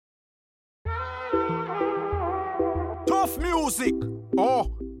music. Oh.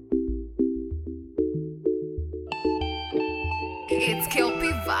 It's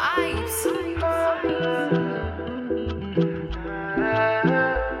Kelpie Vibes.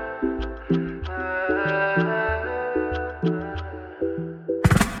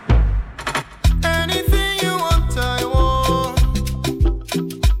 Anything you want, I want.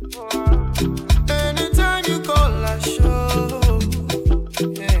 Anytime you call, I show.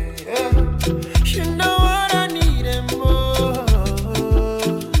 Yeah. You know what I need and more.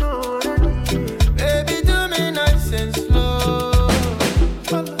 Baby, do me nice and slow.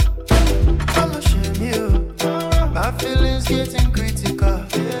 I'm ashamed you. My feelings getting critical.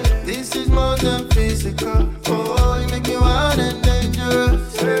 This is more than physical. Oh, you make me wild and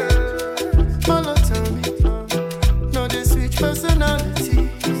dangerous. Mama tell me, no they switch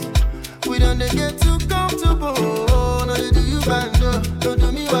personalities. We don't they get too comfortable. No they do you bad, no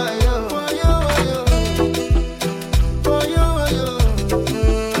do me why yo.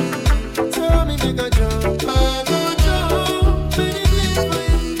 Tell me make a jump, I go jump. Pretty please for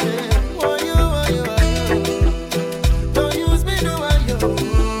you, yeah. Why yo. Don't use me do I yo.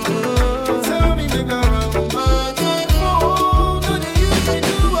 Tell me make a run, my phone. No they use me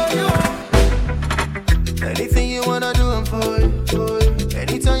do I yo. Anything you wanna do, I'm for it.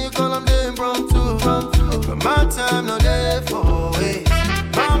 Anytime you call, I'm there impromptu. But my time, no there for it.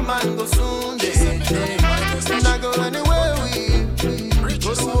 My mind go soon, and I go anywhere we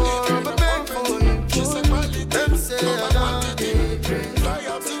go to war, but beg for you. Them say I don't get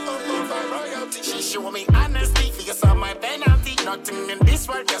Royalty. She show me honesty, figures on my penalty. Nothing in this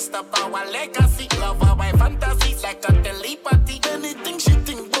world can stop our legacy. Love our fantasies like a telepathy. Anything she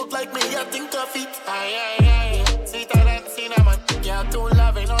think about like me, I think of it. Aye. Sweeter than cinnamon. You're too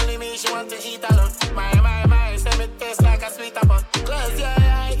loving, only me she want to eat alone. My, say me taste like a sweet apple. Close your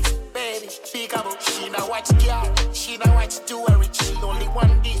eyes, baby, peekaboo. She not watch girl, she not watch jewelry. She only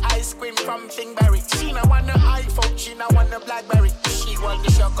want the ice cream from Pinkberry. She not want the iPhone, she not want the Blackberry. She want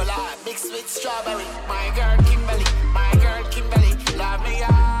the chocolate mixed with strawberry. My girl Kimberly, love me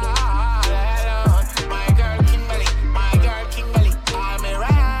all alone. My girl Kimberly, I'm a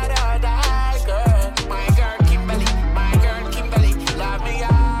ride or die girl. My girl Kimberly, love me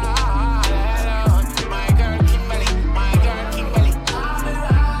all alone. My girl Kimberly, I'm a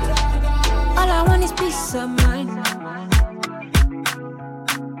ride or die. All I want is peace of mind.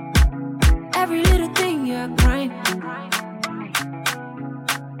 Every little thing you're crying.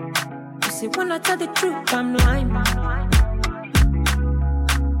 You see, when I tell the truth, I'm lying.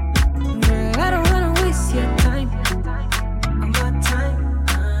 Girl, I don't wanna waste your time.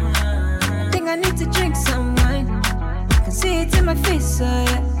 Think I need to drink some wine. Can see it in my face, so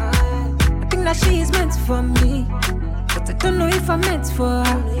yeah. I think that she is meant for me, but I don't know if I'm meant for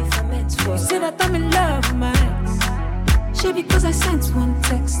her. You say that I'm in love with my ex. Shit, because I sent one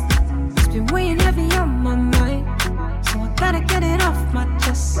text. It's been weighing heavy on my mind, so I gotta get it off my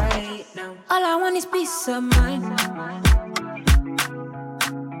chest right now. All I want is peace of mind.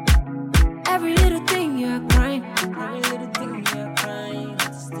 Every little thing you're crying.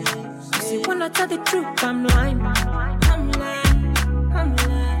 You see, when I tell the truth, I'm lying.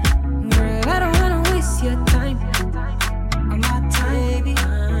 Girl, I don't wanna waste your time. Baby.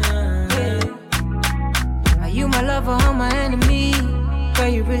 Are you my lover or my enemy? Girl,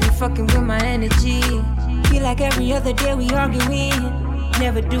 you really fucking with my energy. Feel like every other day we arguing.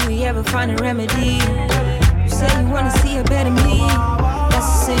 Never do we ever find a remedy. You say you wanna see a better me. That's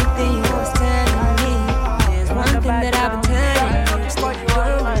the same thing you always telling me. There's one thing that I've been telling you.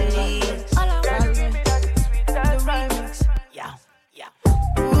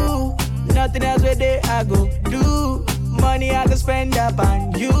 Ooh, nothing else where they I go do. Money I can spend up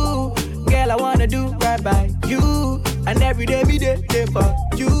on you. Girl, I wanna do right by you. And every day be there for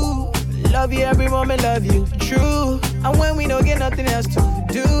you. Love you every moment, love you true. And when we don't get nothing else to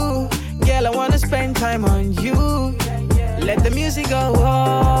do, girl, I wanna spend time on you. Let the music go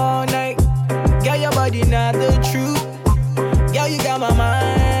all night. Girl, your body not the truth. Girl, you got my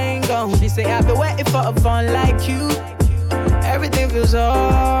mind gone. She say I've been waiting for a fun like you. Everything feels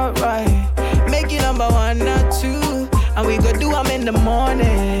alright. Make you number one or two. And we go do 'em in the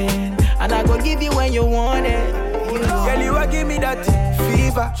morning. And I go give you when you want it. Girl, you a give me that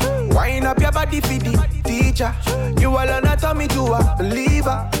fever. Wind up your body for the teacher. You all anatomy to a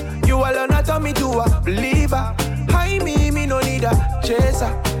believer. You all anatomy to a believer. High me no need a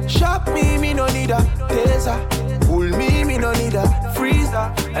chaser. Shock me no need a taser. Pull me no need a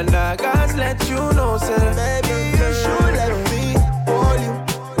freezer. And I gotta let you know, say, baby, you should let me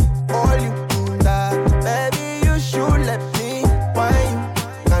all you do that. Baby, you should let me wine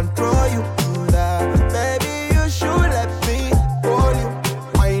you, control you do that. Baby, you should let me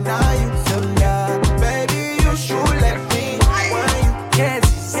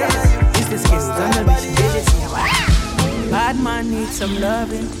some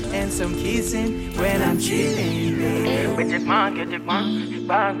loving and some kissing when I'm chilling, baby. Bad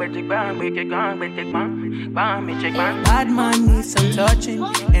man needs some touching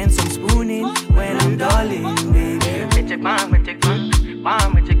and some spooning when I'm darling, baby.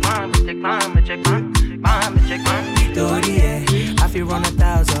 Story, yeah. I feel run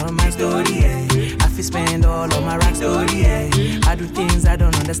 1,000 my story, yeah. I feel spend all of my racks, story, yeah. I do things I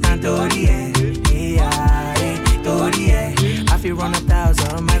don't understand, story, yeah. Story, yeah. I feel run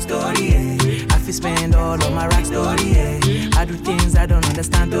 1,000 my story, yeah. I feel spend all of my racks, story, yeah. I do things I don't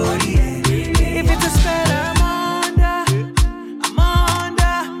understand, story, yeah. If it's a spell I'm under,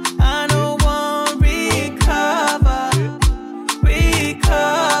 I don't want recover, yeah.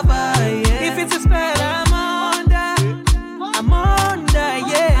 If it's a spell I'm under,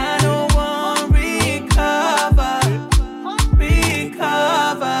 yeah. I don't want recover,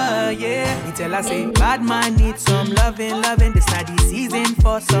 yeah. Me tell I say, bad man needs some loving. This not the season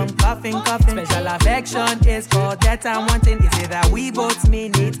for some coughing. Special affection is all that I'm wanting. Is it that we both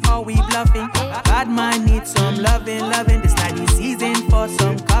mean it or we bluffing? Bad man needs some loving. This not the season for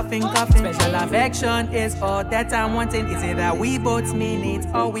some coughing. Special affection is all that I'm wanting. Is it that we both mean it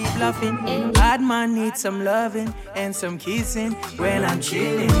or we bluffing? Bad man needs some loving and some kissing when I'm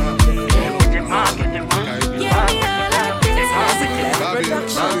chilling.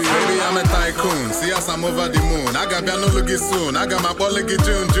 Baby, I'm a tycoon. See us, I'm over the moon. I got piano looking soon. I got my polygy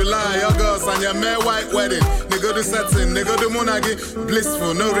June, July, August, and your May white wedding. Nigga do setting, nigga do monagi.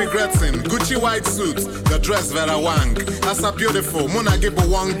 Blissful, no regretting. Gucci white suits, the dress vera wang. That's a beautiful, monagi but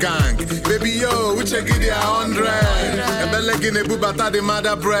one gang. Baby yo, we check it 100. Ebelegine bubata the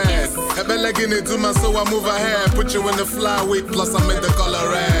mother bread. Ebelegine do my so I move ahead. Put you in the flyweight, plus I make the color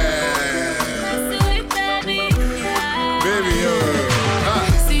red. Baby yo.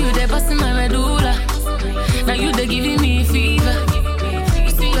 You dey bustin' my medulla. Now you dey giving me fever. You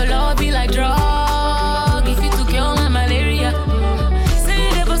see your love be like drug. If you to kill my malaria. Say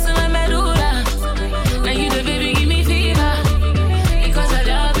you dey bustin' my medulla. Now you dey baby give me fever. Because your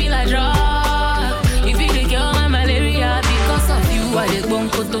love be like drug. If you dey kill my malaria. Because of you I dey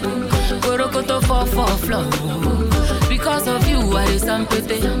bonkoto. Korokoto for flow. Because of you I dey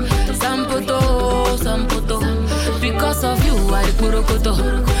sampoto. Because of you I dey korokoto.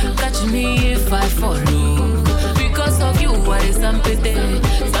 Catch me if I follow. Because of you I dey sampoto.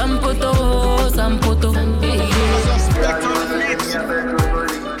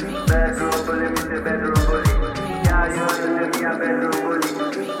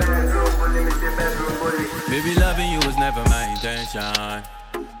 Baby, loving you was never my intention.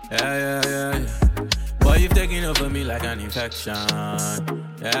 Yeah. Boy, you've taken over me like an infection.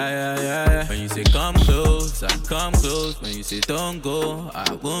 Yeah. When you say come close, I come close. When you say don't go,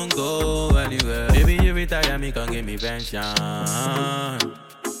 I won't go anywhere. Baby, you retire me, come give me pension. I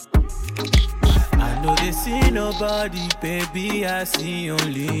know they see nobody, baby, I see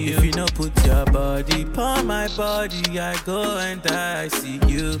only you. If you don't put your body upon my body, I go and die, I see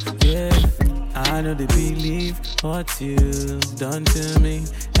you, yeah. I know they believe what you've done to me,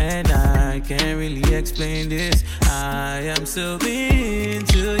 and I can't really explain this. I am so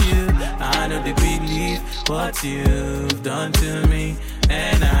into you. I know they believe what you've done to me,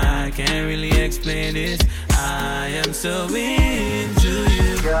 and I can't really explain this. I am so into you.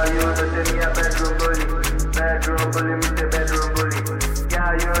 Yeah, you know me a bedroom bully, me say bedroom bully.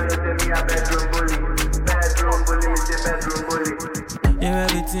 Yeah, you know me a bedroom bully, me say bedroom bully. You're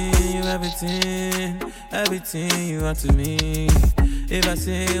everything you want to me. If I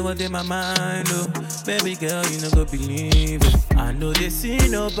say what's in my mind, oh, baby girl, you no go believe it. I know they see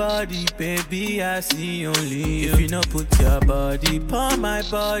nobody, baby, I see only you. If you don't put your body upon my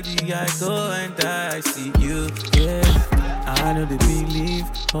body, I go and die, I see you, yeah. I know they believe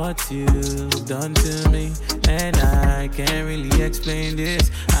what you've done to me, and I can't really explain this.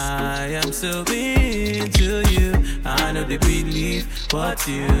 I am so into you. I know they believe what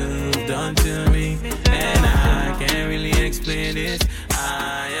you've done to me, and I can't really explain this.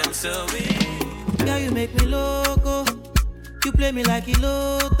 I am so into. Girl, you make me loco. You play me like a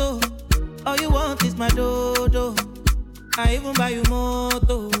lotto. All you want is my dodo. I even buy you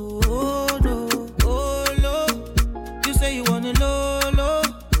moto. Oh no, oh no. You say you want a lolo,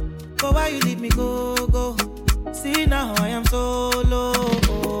 but why you leave me go? See now I am solo.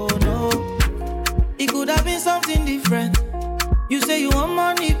 Oh no, it could have been something different. You say you want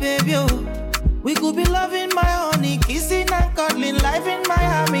money, baby. Oh, we could be loving my honey, kissing and cuddling, life in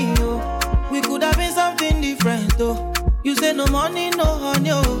Miami. Oh, we could have been something different. Oh, you say no money, no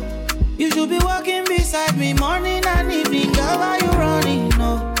honey. Oh, you should be walking beside me morning and evening. Girl, why you running?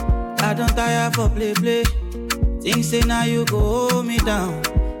 No, I don't tire for play. Think say now you go hold me down.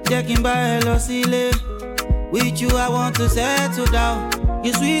 Checking by Elosile. With you I want to settle down.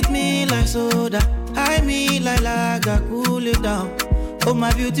 You sweet me like soda, high me like lager, cool it down. Oh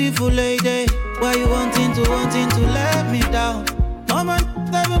my beautiful lady, why you wanting to let me down? Mama,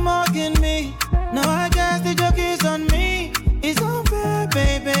 they be mocking me. No, I guess the joke is on me. It's unfair,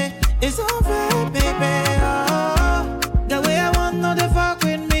 baby. It's unfair, baby. Oh, the way I want, no, they fuck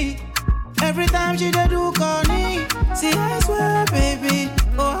with me. Every time she do call me. See, I swear, baby.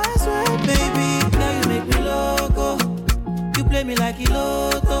 Oh, I swear, baby. Now you make me loco. You play me like a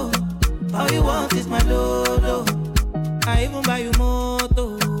lotto. All you want is my dodo. I even buy you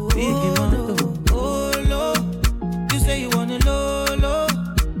moto. Oh, low. You say you want a low.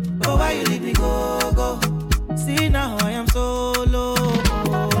 Oh, why you leave me go? See, now I am solo.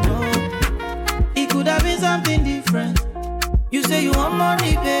 Oh, no. It could have been something different. You say you want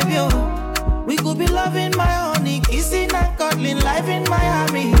money, baby, oh. We could be loving my honey, kissing and cuddling, life in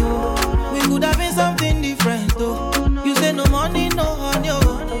Miami, oh. We could have been something different, oh. You say no money, no honey,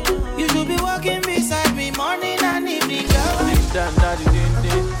 oh. You should be walking beside me morning and evening, girl.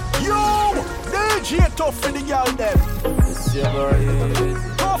 Yo, DJ Tough for the girl them. It's your boy.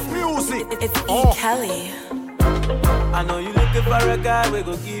 Tough music. It's E. Kelly. I know you looking for a guy we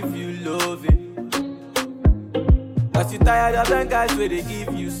go give you loving. Cause you tired of them guys where they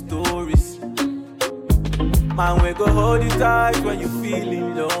give you stories. Man, we go hold you tight when you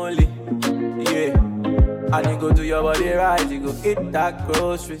feeling lonely. Yeah. And you go do your body right, you go eat that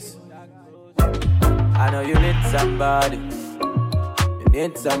groceries. I know you need somebody. You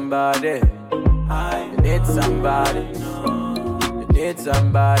need somebody. You need somebody. You need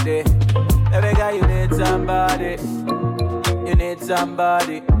somebody. Every guy, you need somebody. You need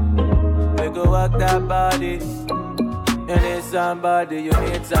somebody. We go work that body. You need somebody. You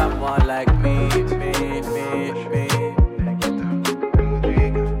need someone like me.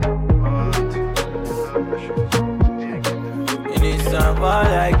 You need someone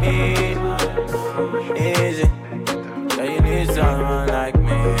like me. Easy. Yeah, you need someone like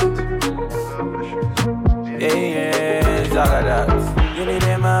me. Yeah, all of that. You need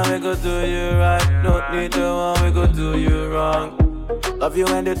a man, we go do you right. Don't need the one, we go do you wrong. Love you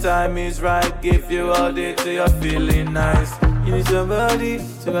when the time is right. Give you all day till you're feeling nice. You need somebody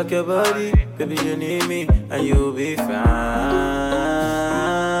to rock your body. Baby, you need me and you'll be fine.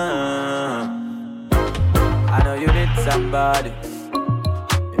 I know you need somebody.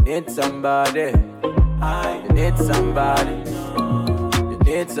 You need somebody. You need somebody. You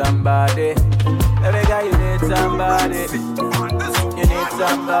need somebody. Every guy, you need somebody. You need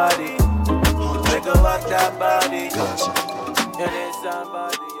somebody. We go walk that body. You need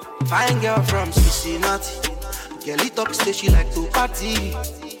somebody. Fine girl from Cincinnati. Girl, it talk stay, she like to party.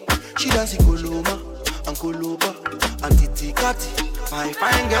 She dance in Coloma and Coloba and Titi Kati. My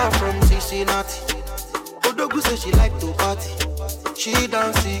fine girl from Cincinnati. Odogu say she like to party. She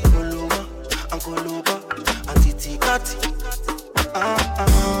dance in Coloma and Coloba and Titi Kati.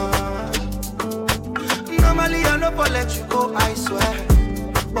 Normally I no go let you go, I swear.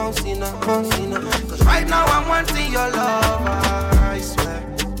 Bouncing up. Cause right now I'm wanting your love, I swear.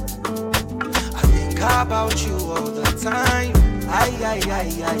 I think about you all the time. Ay.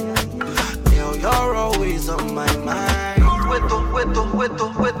 Girl, you're always on my mind.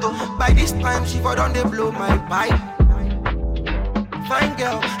 Weto. By this time she for done they blow my pipe. Fine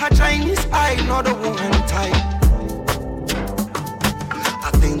girl, her Chinese eye, not a woman type.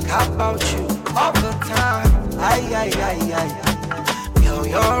 I think about you all the time. Ay. Girl,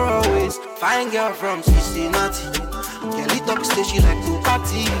 you're always fine girl from Cincinnati. Girl, it talk stay, she like to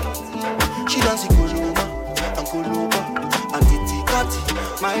party. She dance in Coloma and Titi Kati.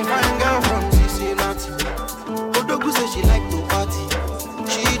 My fine girl from Cincinnati. Odogu say she like to party.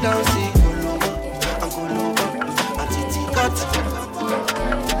 She dance in Coloma and Titi Kati.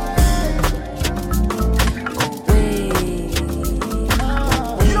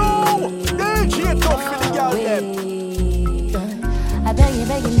 Yo, DJ Tough for the girl them. I beg you,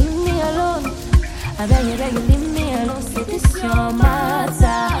 leave me alone. I beg you, leave me alone. Say this your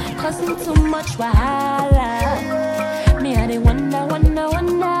matter, causing too much wahala. Me, I dey wonder.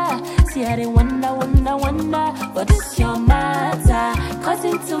 See, I dey wonder. But this your matter,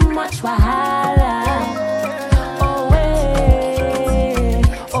 causing too much wahala. Oh wait,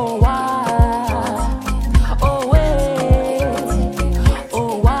 oh wow, oh wait,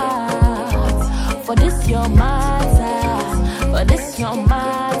 oh wow. For this your matter. For this your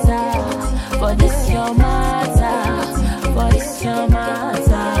matter.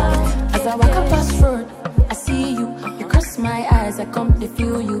 As I walk up this road, I see you. You cross my eyes, I come to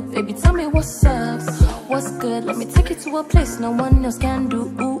feel you. Baby, tell me what's up, what's good. Let me take you to a place no one else can do.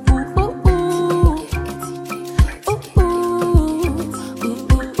 Ooh, ooh, ooh, ooh.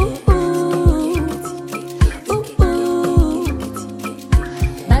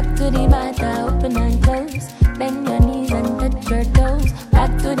 Open and close, bend your knees and touch your toes.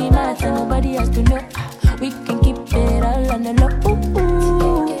 Back to the mat and nobody has to know. We can keep it all on the low. Ooh, ooh.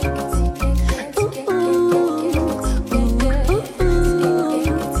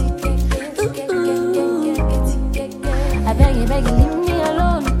 I beg you, leave me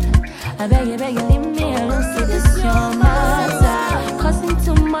alone. I beg you, leave me alone. See this your matter, causing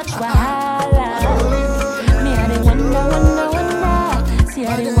too much wahala. Me, I didn't wonder. See, I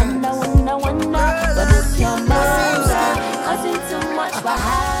didn't wonder. But it's your matter, causing too much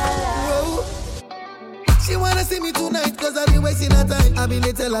wahala. She wanna see me tonight, cause I been wasting her time. I been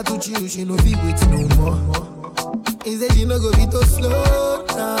tell her to chill, she no be waiting no more. He said she no go be too slow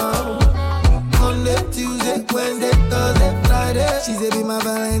down. Monday, Tuesday, Wednesday, Thursday, Friday. She said be my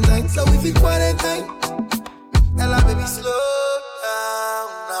Valentine, so we feel quarantine. Tell her baby slow down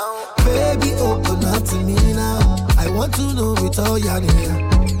now. Baby open up to me now. I want to know it all you're here.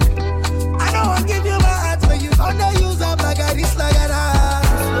 I don't want to give you my heart, but you underuse up like a this, like a that.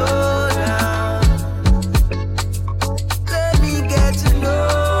 Slow down. Let me get to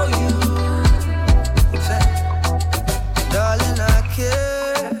know you. Darling, I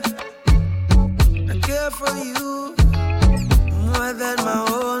care for you more than my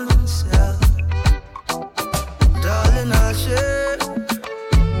own self. Darling, I'll share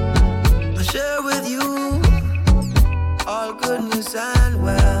with you all good news and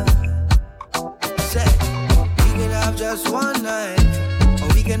well. Say, we can have just one night, or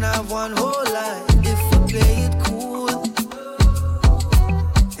we can have one whole life if we play it cool.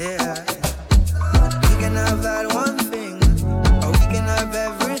 Yeah, we can have that one thing, or we can have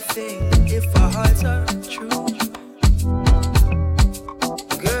everything if our hearts are true.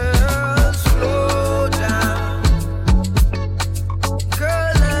 Girl, slow down.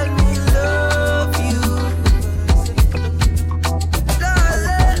 Girl, let me love you.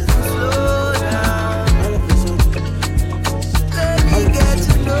 Darling, slow down. Let me get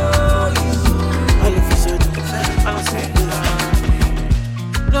to know you.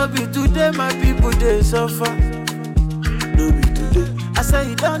 No be today, my people they suffer. No be today. I say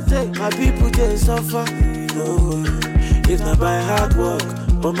you don't take my people they suffer. No, if not by hard work,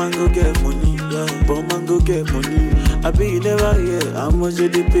 but man go get money. Yeah, but man go get money. I be you never hear how much they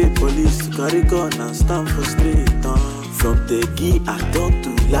pay police to carry gun and stand for street. From Tegi I talk to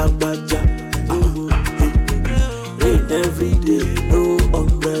Lagbaja. Rain every day, no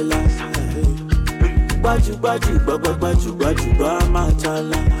umbrellas. Baju,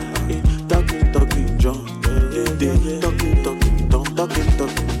 machala. Talking, John. Talking.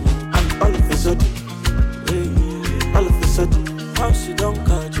 And all of a sudden, how she don't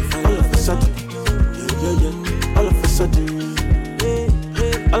catch you fire. All of a sudden, yeah.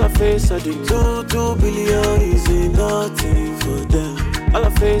 All of a sudden, 2 billion is nothing for them. All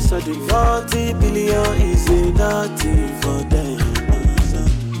of a sudden, 40 billion is nothing for them.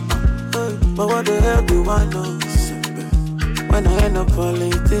 But what the hell do I know? When I ain't a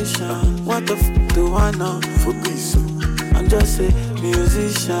politician, what the f do I know? For peace, I'm just a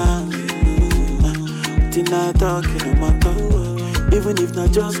musician. Till I talk in my tongue. Even if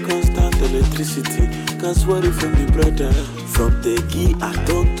not just constant electricity, can't swear it from the brother. From Tegi I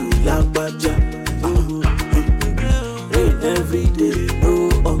talk to Lagbaja. Rain every day, no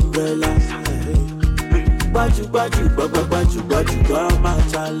umbrellas. Baju,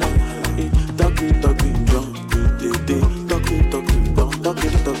 machala. Talking, John. Talking.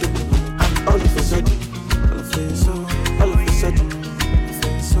 And all of a sudden, all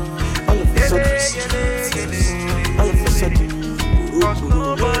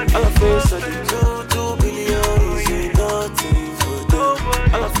of a sudden, 2 billion is nothing for them.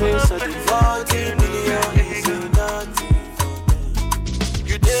 All of a sudden, 40 billion is nothing for them.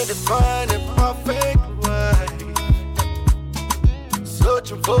 You didn't find a perfect wife,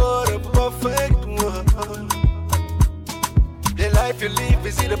 searching for the perfect one. The life you live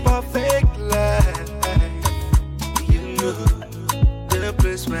is the perfect life. You know the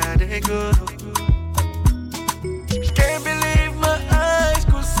place where they go. Can't believe my eyes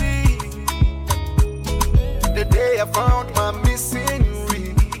could see the day I found my missing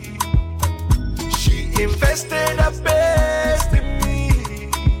ring. She invested her best in me.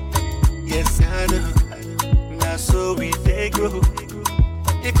 Yes, I know. Now so we they go.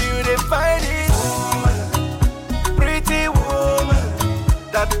 If you didn't find it, pretty woman,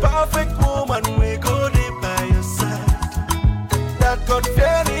 that perfect woman we go there by your side. That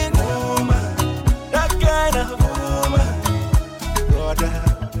God-fearing woman, that kind of Brother,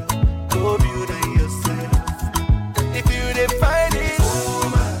 go build it yourself. If you define it,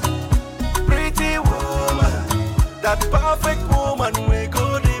 woman, pretty woman, that perfect woman will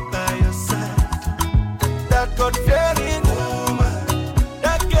go deep by your side. That God-fearing woman,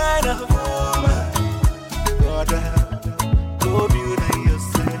 that kind of woman. Brother, go build it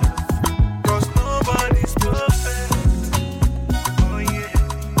yourself. 'Cause nobody's perfect. Oh yeah.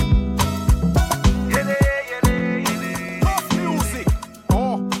 Music.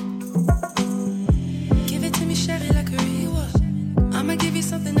 Oh. Give it to me, share it like a reward. I'ma give you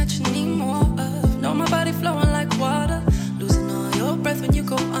something that you need more of. Know my body flowing like water, losing all your breath when you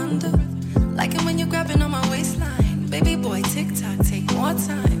go under. Like it when you're grabbing on my waistline. Baby boy, tick-tock, take more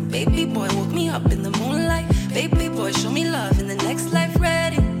time. Baby boy, woke me up in the moonlight. Baby boy, show me love in the next life.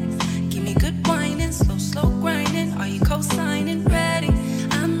 Ready? Give me good whining, slow, slow grinding. Are you co-signing? Ready?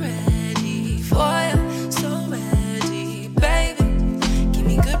 I'm ready for you, so ready, baby. Give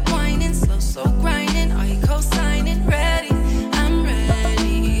me good whining, slow, slow grinding. Are you co-signing? Ready? I'm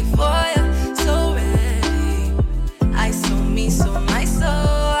ready for you, so ready. I saw me, so my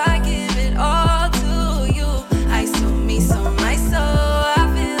soul. I give it all to you. I saw me, so my soul. I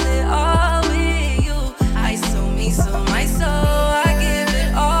feel it all with you. I saw me, so my soul. I give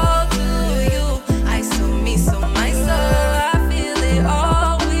it all to you. I saw me, so my soul. I feel it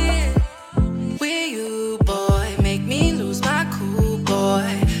all with you, boy. Make me lose my cool, boy.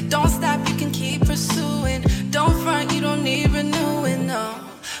 Don't stop, you can keep pursuing. Don't front, you don't need renewing, no.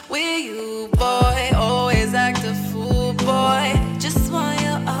 With you, boy. Always act a fool, boy. Just want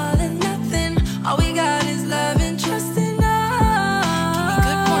you all and nothing. All we got is love and trust in us. Give me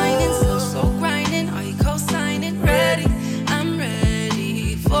good whining, slow, slow grinding. Are you co-signing? Ready? I'm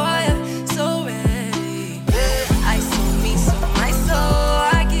ready for you, so ready. I saw me, so my soul.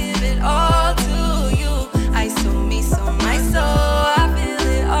 I give it all to you. I saw me, so my soul. I feel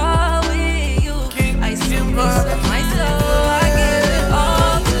it all with you. I saw me, so my soul. I give it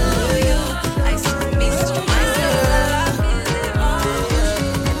all to you. I saw me, so my soul. I feel it all with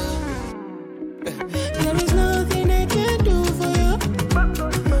you. There is nothing I can do for you.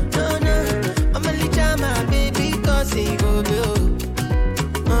 No, no, I'm only trying my baby 'cause he go blue.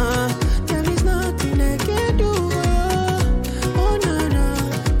 There is nothing I can do for you. Oh no, no,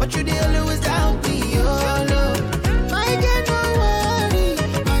 but you the only always help me. Oh no, I get no worry.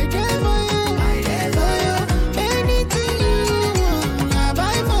 I care for you. I care for you. Anything you want, I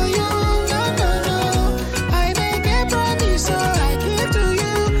buy for you. No, no, no, I make a promise, so I give to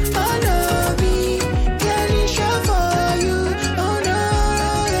you. Oh no, me, girl, it's sure for you. Oh no,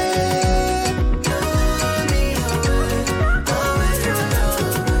 yeah. Blow me away,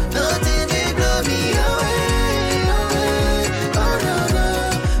 nothing will blow me away, away. Oh no, no,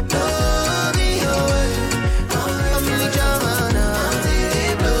 blow me away. I'm really drama now, nothing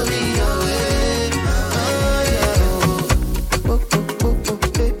will blow me away. Oh yeah. Oh, oh, oh, oh,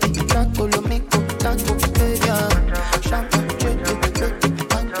 baby, taco lo mico, taco, baby. Shampoo,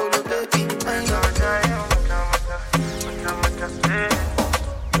 taco lo baby,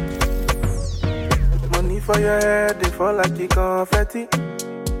 Money for your head, they fall like the confetti.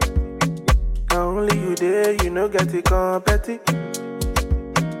 Now only you there, you know get it confetti.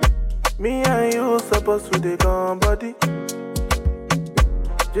 Me and you supposed to dey come body.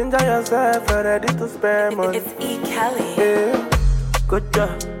 Ginger yourself, ready to spend money. It's E. Kelly. Yeah, good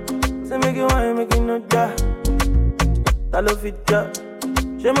job. Say make you wine, make you no job. I love it job.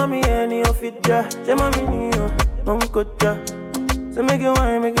 She mommy any of it job. She mommy ni yo, good job. Say make you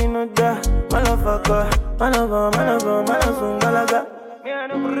wine, make you no job. My love for God, my love, my love, my love, so galaga. Me I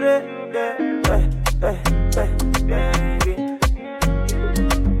no pray, hey, hey, hey, baby,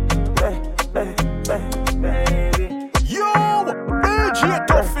 hey, hey, hey, baby. Yo, DJ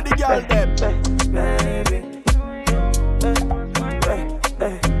tough for the girl them. Baby,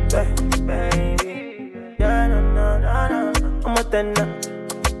 baby, yeah, no, no, no, no. I'm a tender.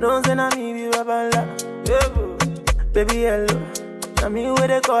 No, say na me be babala. Baby, hello. Na me where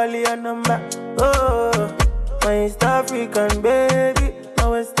they call your number. Oh, my East African baby, my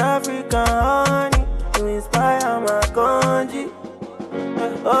West African honey. You inspire my country.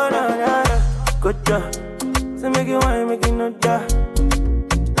 Oh, no, no, no. Good job. Say make you wine, make you no job.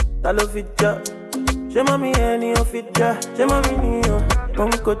 I love it job. She mommy any of it job. She mommy ni yo,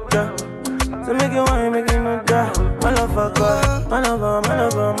 good job. So make you wine, make you no job. My love for God, my love, my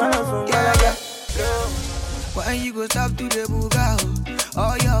love, my love, so galaga. Why you go stop to the buga?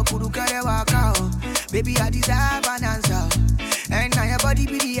 Oh, your kudu kare waka. Baby, I deserve an answer. And now your body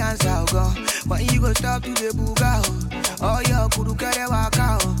be the answer, go. Why you go stop to the buga? Oh, your kudu kare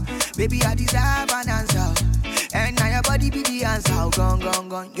waka. Baby, I deserve an answer. And And now your body be the answer, gone.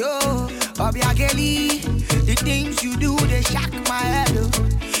 Yo, Obia Kelly, the things you do, they shock my head.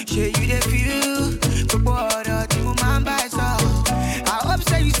 Say you they feel, the border to my by so. I hope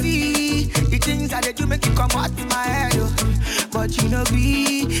so you see, the things that they do make you come out my head. But you know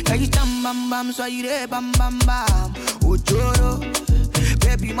be, can you stand bam, so you there bam. Ojoro,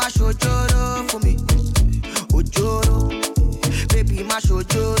 baby mash ojoro for me. Ojoro, baby mash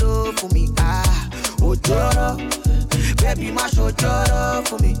ojoro for me. Ojoro, baby mash ojoro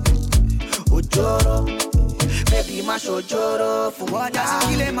for me. Ojoro, baby mash ojoro for me. What does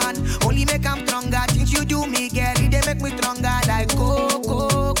kill a man? Only make him stronger. Things you do me, girl, they make me stronger. Like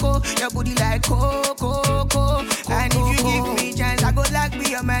coco, your booty like coco. And if you give me chance, I go like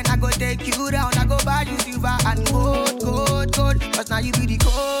be a man. I go take you down. I go buy you silver and gold. Cause now you be the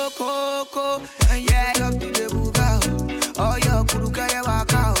coco. And yeah, up to the buga. Oh, your kuruka, you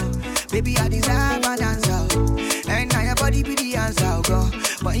walk out. Baby, I deserve an answer. And now your body be the answer, girl.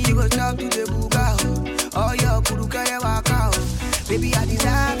 But you go talk to the buga. Oh, your kuruka, you walk out. Baby, I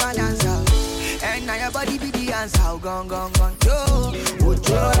deserve an answer. And now your body be the answer, gone. Yo,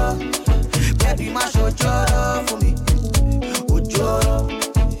 ojoro, baby, mash ojoro for me. Ojoro,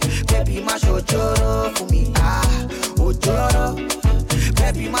 baby, mash ojoro for me. Ojoro,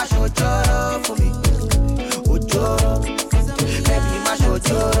 baby, mash ojoro for me. Ojoro, baby, mash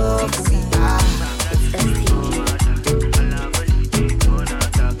ojoro for me.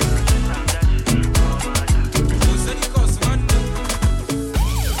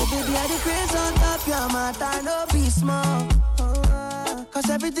 I no be small. Cause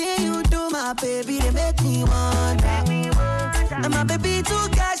everything you do, my baby, they make me wonder. And my baby too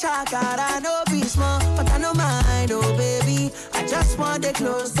cash, I no be small, but I no mind, oh baby. I just want to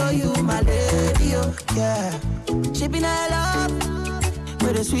close to you, my lady, oh yeah. She be not love,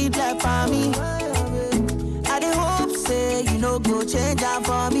 with a sweet life for me. I dey hope, say, you know, go change that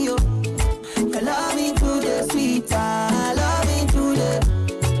for me, oh. You love me through the sweet time, love me through the,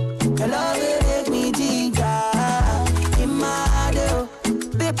 you love it make me ginger. In my heart,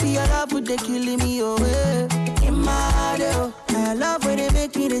 baby, your love would they killing me away. In my heart, I love when they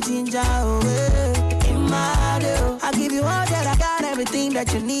make me the ginger away. In my heart, I give you all that I got, everything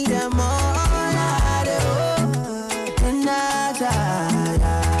that you need and more.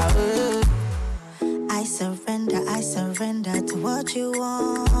 I surrender to what you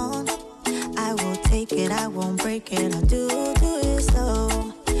want. I will take it, I won't break it, I'll do it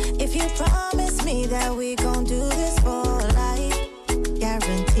slow. If you promise me that we gon' do this for life,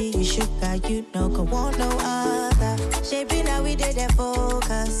 guarantee you sugar, you know, go want no other. Shaping how we did that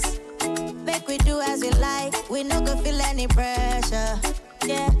focus. Make we do as we like, we no go feel any pressure.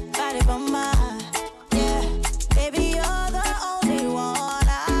 Yeah, body from my, yeah. Baby, you're the only one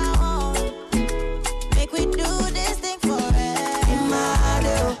I want. Make we do this thing forever. In my heart,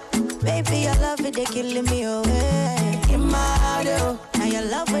 baby, your love it, they killing me away. In my heart, now your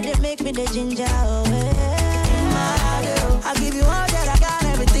love would it make me the ginger away. In my heart, I'll give you all that I got,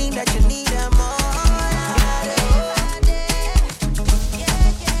 everything that you need and more.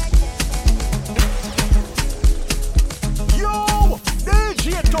 Yo,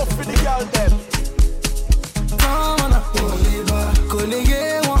 DJ Tough for the girl them. Come on, Oliva,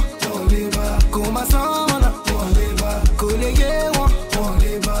 collègue moi, Oliva, comment ça, Oliva, collègue moi,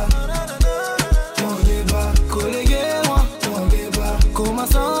 Oliva, Oliva, collègue moi, Oliva, comment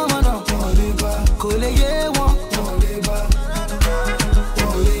ça, Oliva, collègue moi, Oliva,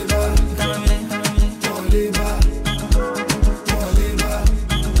 Oliva, Oliva, Oliva,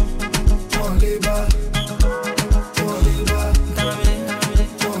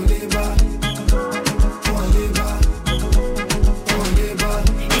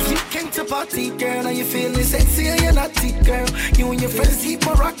 party girl, and you feeling sexy and you're naughty girl. You and your friends keep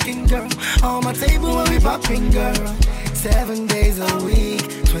on rocking, girl. On my table when we popping, girl. 7 days a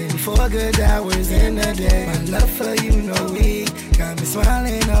week, 24 good hours in a day. My love for you, no weak. Got me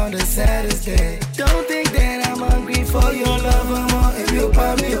smiling on the saddest day. Don't think that I'm hungry for your love, I want if you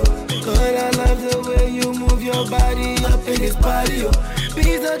pop me up. But I love the way you move your body up in this party, oh.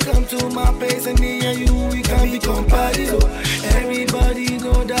 Please come to my place and me and you, we can become party, oh. Everybody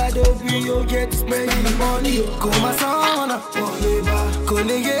know that you'll get to spend the money, oh. Come on, son, collègue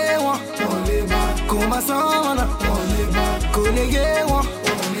moi, come on, son,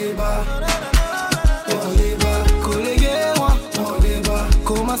 collègue moi, collègue moi,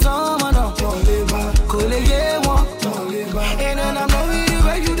 come on, son, collègue moi. And then I'm not with you,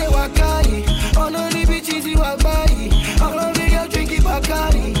 where you dey wakari. On all the bitches you walk by. All of the girls drinking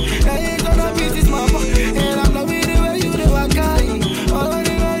Bacardi. I ain't gonna beat this mama. And I'm not with you, where you dey wakari. All of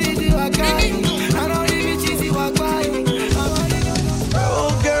the bitches you walk by. I know the bitches you walk by.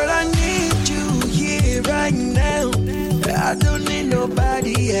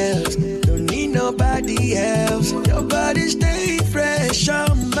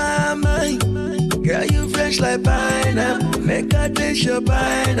 fresh like pineapple. Make her taste your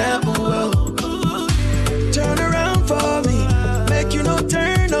pineapple. Oh. Turn around for me, make you no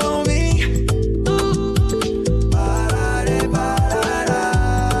turn on me.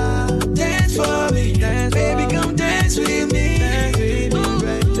 Dance for me, baby, come dance with me.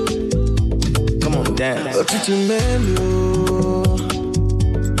 Come on, dance. Oh, to mellow.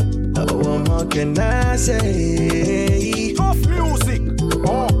 Oh, what more can I say? Tough music.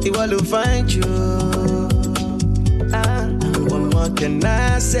 Oh, it will find you. What more can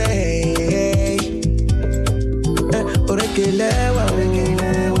I say? What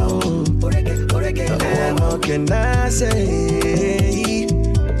more can I say?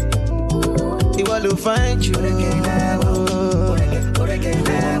 It will find you. What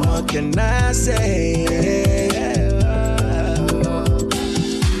more can I say?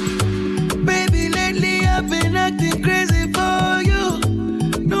 Baby, lately I've been acting crazy for you.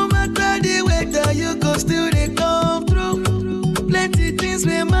 No matter the weather, you go still they come through. Plenty things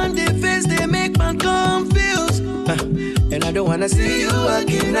when man they face, they make man confused. And I don't wanna see you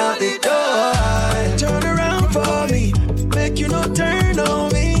walking out the door. Turn around for me, make you no turn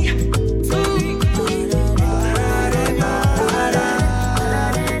on me.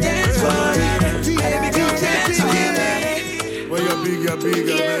 Dance for me, baby, come dance with me. When you're bigger,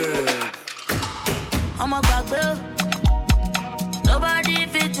 man. I'm a bad girl. Nobody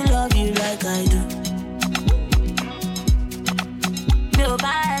fit to love you like I do.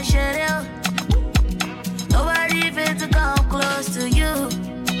 Nobody should help. Nobody fit to come close to you.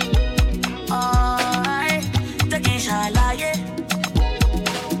 Alright, taking shot like it.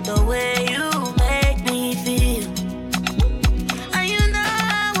 The way you make me feel. And you know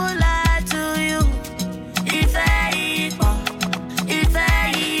I won't lie to you. If I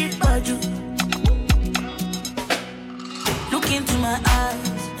you. Look into my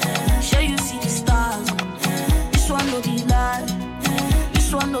eyes, show you see the stars. This one no be lie,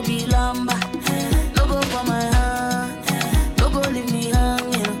 this one no be lamba. No go for my hand, no go leave me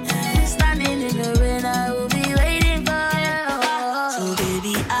hanging. Standing in the rain, I will be waiting for you. So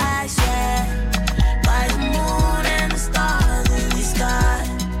baby, I swear, by the moon and the stars in the sky.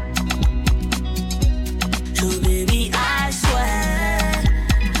 So baby, I swear,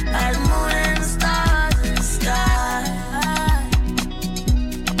 by the moon and the stars in the sky.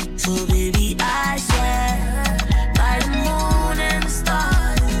 So baby, I swear, by the moon and the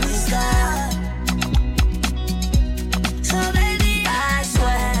stars in the sky. So baby, I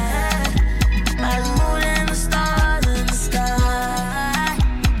swear, by the moon and the stars in the sky.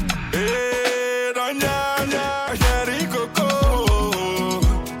 Hey, Doña, Sherry Coco,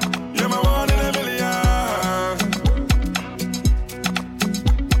 you're my one in a million.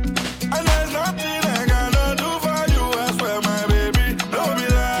 And there's nothing I cannot do for you. I swear, my baby, don't be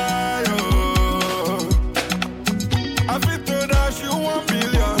lie, oh. I fit to dash you 1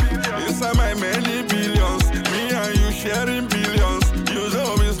 billion inside my many billions. Me and you sharing billions. You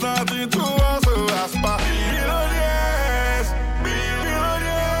know it's nothing to us, so as per billionaires,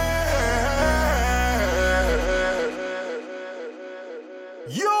 billionaires.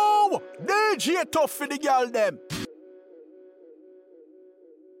 yo, DJ Tough for the girl them.